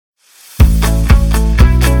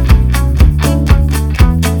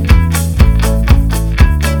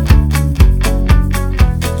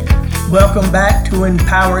Welcome back to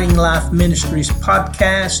Empowering Life Ministries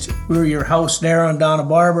podcast. We're your hosts, Darrell and Donna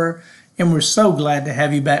Barber, and we're so glad to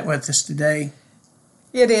have you back with us today.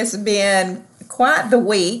 It has been quite the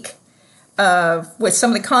week with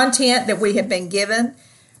some of the content that we have been given.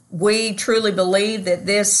 We truly believe that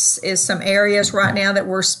this is some areas right now that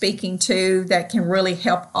we're speaking to that can really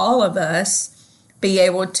help all of us be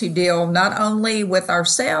able to deal not only with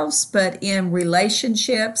ourselves, but in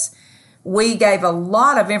relationships. We gave a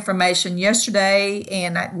lot of information yesterday,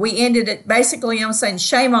 and we ended it basically on saying,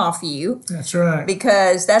 shame off you. That's right.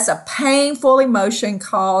 Because that's a painful emotion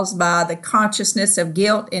caused by the consciousness of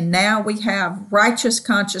guilt, and now we have righteous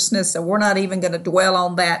consciousness, so we're not even going to dwell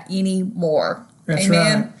on that anymore. That's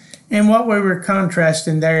Amen? right. And what we were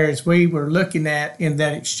contrasting there is we were looking at in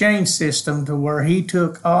that exchange system to where he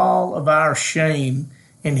took all of our shame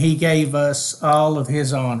and he gave us all of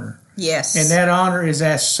his honor. Yes. And that honor is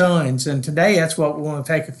as sons. And today that's what we want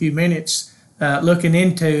to take a few minutes looking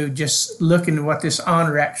into, just looking at what this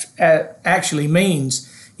honor actually means.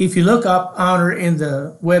 If you look up honor in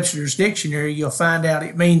the Webster's Dictionary, you'll find out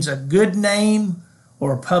it means a good name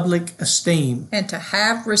or public esteem. And to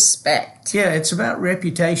have respect. Yeah, it's about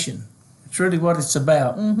reputation. It's really what it's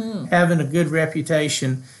about, having a good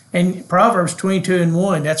reputation. And Proverbs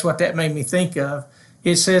 22:1, that's what that made me think of.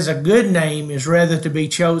 It says a good name is rather to be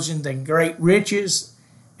chosen than great riches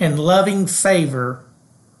and loving favor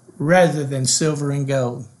rather than silver and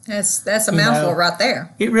gold. That's a mouthful right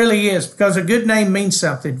there. It really is, because a good name means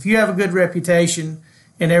something. If you have a good reputation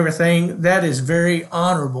and everything, that is very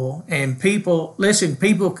honorable. And people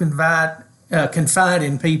confide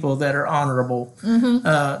in people that are honorable.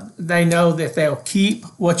 They know that they'll keep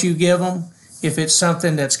what you give them. If it's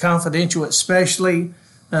something that's confidential, especially,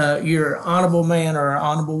 you're an honorable man or an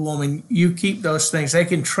honorable woman, you keep those things. They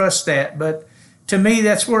can trust that. But to me,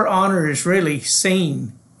 that's where honor is really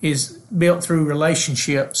seen, is built through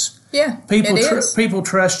relationships. Yeah, People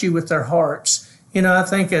trust you with their hearts. I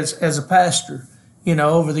think as a pastor,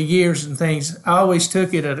 over the years and things, I always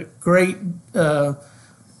took it at a great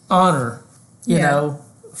honor,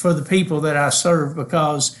 for the people that I served,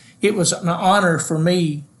 because it was an honor for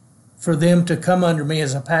me, for them to come under me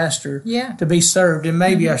as a pastor, to be served. And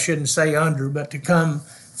maybe I shouldn't say under, but to come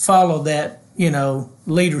follow that,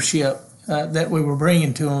 leadership that we were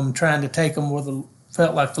bringing to them, trying to take them where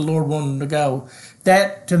felt like the Lord wanted them to go.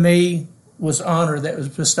 That, to me, was honor that was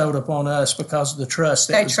bestowed upon us because of the trust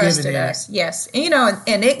that was given in it. They trusted us, yes.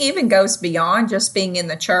 And it even goes beyond just being in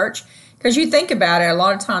the church, because you think about it, a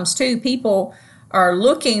lot of times, too, people are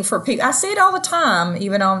looking for people. I see it all the time,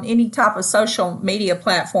 even on any type of social media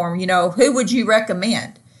platform. Who would you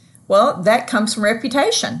recommend? Well, that comes from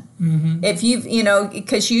reputation. If you've,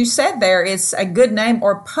 because you said there, it's a good name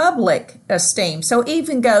or public esteem. So it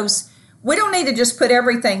even goes, we don't need to just put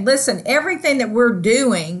everything. Listen, everything that we're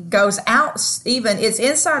doing goes out, even it's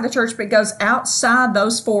inside the church, but it goes outside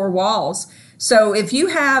those four walls. So if you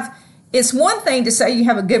have, it's one thing to say you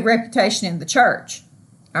have a good reputation in the church.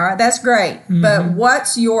 All right, that's great. But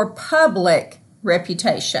what's your public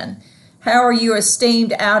reputation? How are you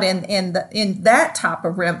esteemed out in that type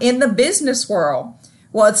of realm, in the business world?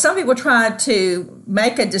 Well, some people try to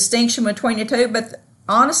make a distinction between the two, but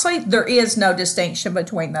honestly, there is no distinction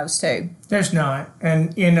between those two. There's not.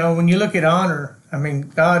 And, when you look at honor,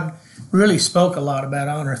 God really spoke a lot about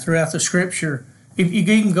honor throughout the Scripture. If you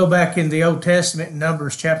can go back in the Old Testament,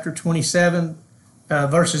 Numbers chapter 27,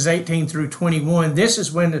 verses 18 through 21, this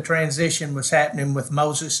is when the transition was happening with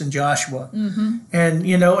Moses and Joshua. And,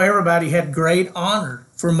 everybody had great honor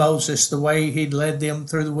for Moses, the way he'd led them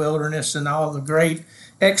through the wilderness and all the great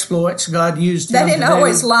exploits God used him. They didn't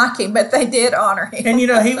always like him, but they did honor him. And,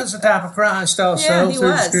 he was the type of Christ also through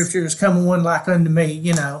the Scriptures, coming one like unto me,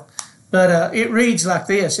 But it reads like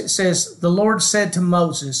this. It says, the Lord said to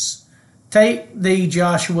Moses, take thee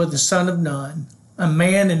Joshua the son of Nun, a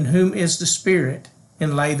man in whom is the Spirit,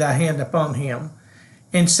 and lay thy hand upon him,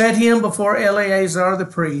 and set him before Eleazar the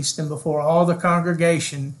priest, and before all the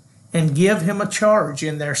congregation, and give him a charge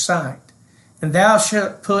in their sight. And thou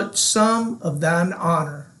shalt put some of thine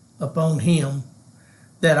honor upon him,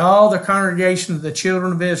 that all the congregation of the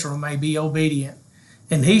children of Israel may be obedient.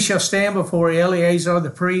 And he shall stand before Eleazar the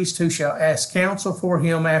priest, who shall ask counsel for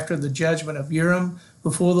him after the judgment of Urim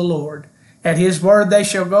before the Lord. At his word they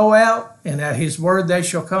shall go out, and at his word they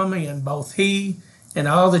shall come in, both he and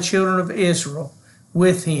all the children of Israel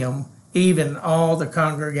with him, even all the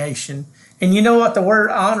congregation. And you know what? The word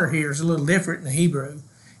honor here is a little different in the Hebrew.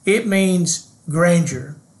 It means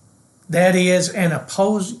grandeur. That is an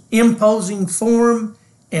imposing form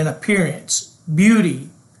and appearance, beauty,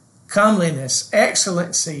 comeliness,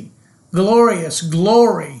 excellency, glorious,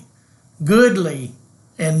 glory, goodly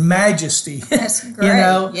and majesty. That's great.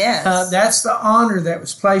 Yes. That's the honor that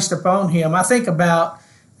was placed upon him. I think about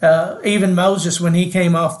even Moses, when he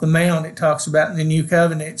came off the mount, it talks about in the New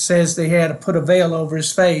Covenant, it says they had to put a veil over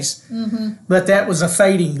his face. But that was a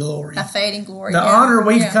fading glory. A fading glory. The honor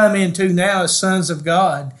we've come into now as sons of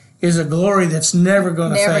God is a glory that's never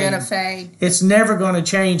going to fade. Never going to fade. It's never going to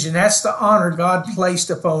change, and that's the honor God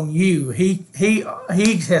placed upon you. He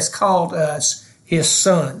has called us His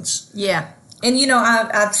sons. Yeah, and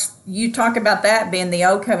you talk about that being the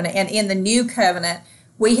old covenant, and in the new covenant,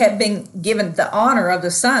 we have been given the honor of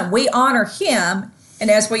the Son. We honor Him,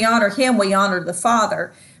 and as we honor Him, we honor the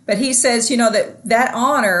Father. But He says, that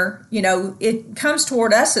honor, it comes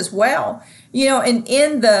toward us as well. And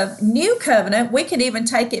in the new covenant, we can even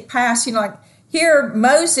take it past, like here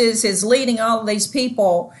Moses is leading all of these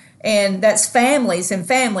people, and that's families and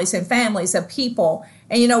families and families of people.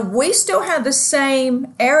 And, we still have the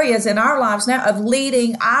same areas in our lives now of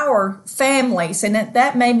leading our families. And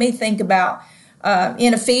that made me think about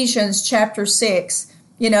in Ephesians chapter 6,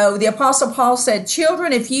 the Apostle Paul said,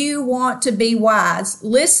 children, if you want to be wise,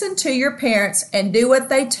 listen to your parents and do what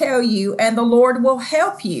they tell you, and the Lord will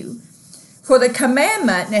help you. For the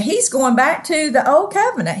commandment, now he's going back to the old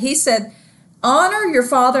covenant. He said, honor your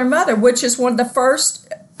father and mother, which is one of the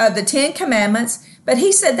first of the 10 commandments. But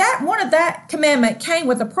he said that one of that commandment came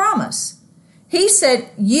with a promise. He said,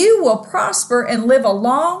 you will prosper and live a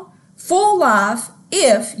long, full life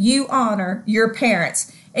if you honor your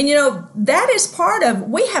parents. And that is part of,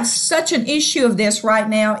 we have such an issue of this right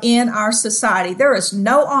now in our society. There is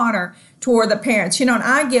no honor toward the parents. And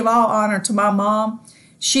I give all honor to my mom.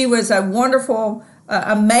 She was a wonderful,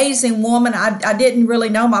 amazing woman. I didn't really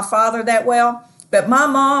know my father that well, but my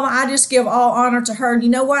mom, I just give all honor to her. And you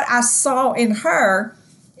know what I saw in her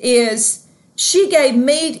is she gave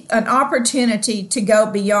me an opportunity to go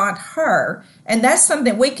beyond her. And that's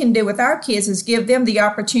something we can do with our kids, is give them the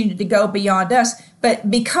opportunity to go beyond us.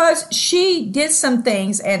 But because she did some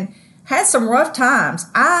things and had some rough times,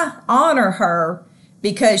 I honor her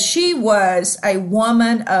because she was a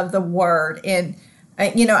woman of the word. And I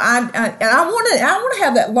want to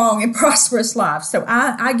have that long and prosperous life. So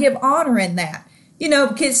I give honor in that,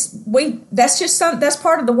 because that's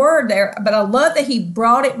part of the word there. But I love that he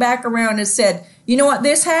brought it back around and said, you know what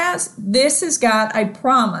this has? This has got a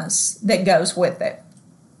promise that goes with it.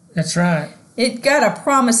 That's right. It got a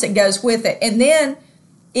promise that goes with it. And then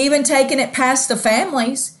even taking it past the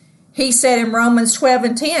families, he said in Romans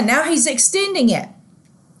 12:10, now he's extending it.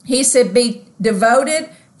 He said, be devoted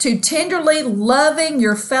to tenderly loving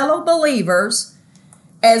your fellow believers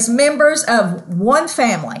as members of one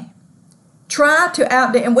family. Try to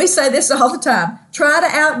outdo, and we say this all the time, try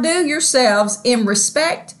to outdo yourselves in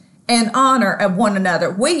respect and honor of one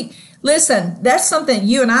another. Listen, that's something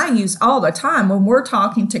you and I use all the time when we're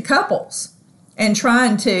talking to couples and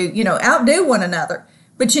trying to, outdo one another.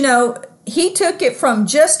 But, he took it from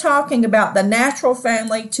just talking about the natural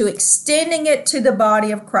family to extending it to the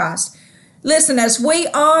body of Christ. Listen, as we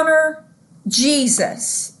honor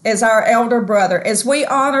Jesus as our elder brother, as we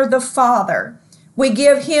honor the Father, we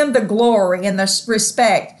give Him the glory and the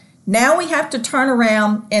respect. Now we have to turn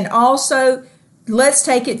around and also let's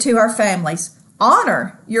take it to our families.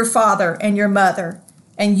 Honor your father and your mother,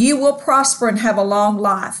 and you will prosper and have a long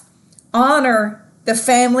life. Honor the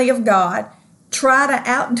family of God. Try to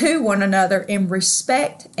outdo one another in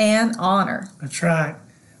respect and honor. That's right.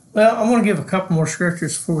 Well, I want to give a couple more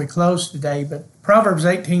scriptures before we close today, but Proverbs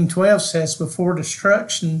 18:12 says, before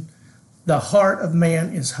destruction, the heart of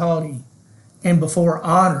man is haughty, and before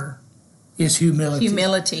honor is humility.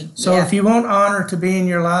 Humility. So if you want honor to be in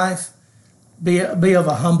your life, be of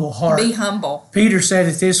a humble heart. Be humble. Peter said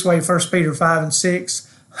it this way, 1 Peter 5:6,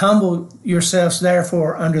 humble yourselves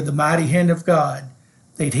therefore under the mighty hand of God,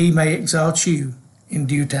 that He may exalt you in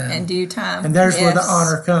due time. In due time. And there's where the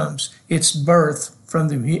honor comes. It's birth from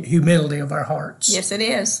the humility of our hearts. Yes, it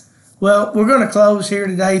is. Well, we're going to close here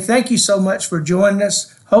today. Thank you so much for joining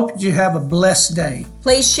us. Hope you have a blessed day.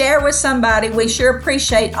 Please share with somebody. We sure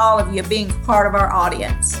appreciate all of you being part of our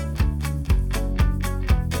audience.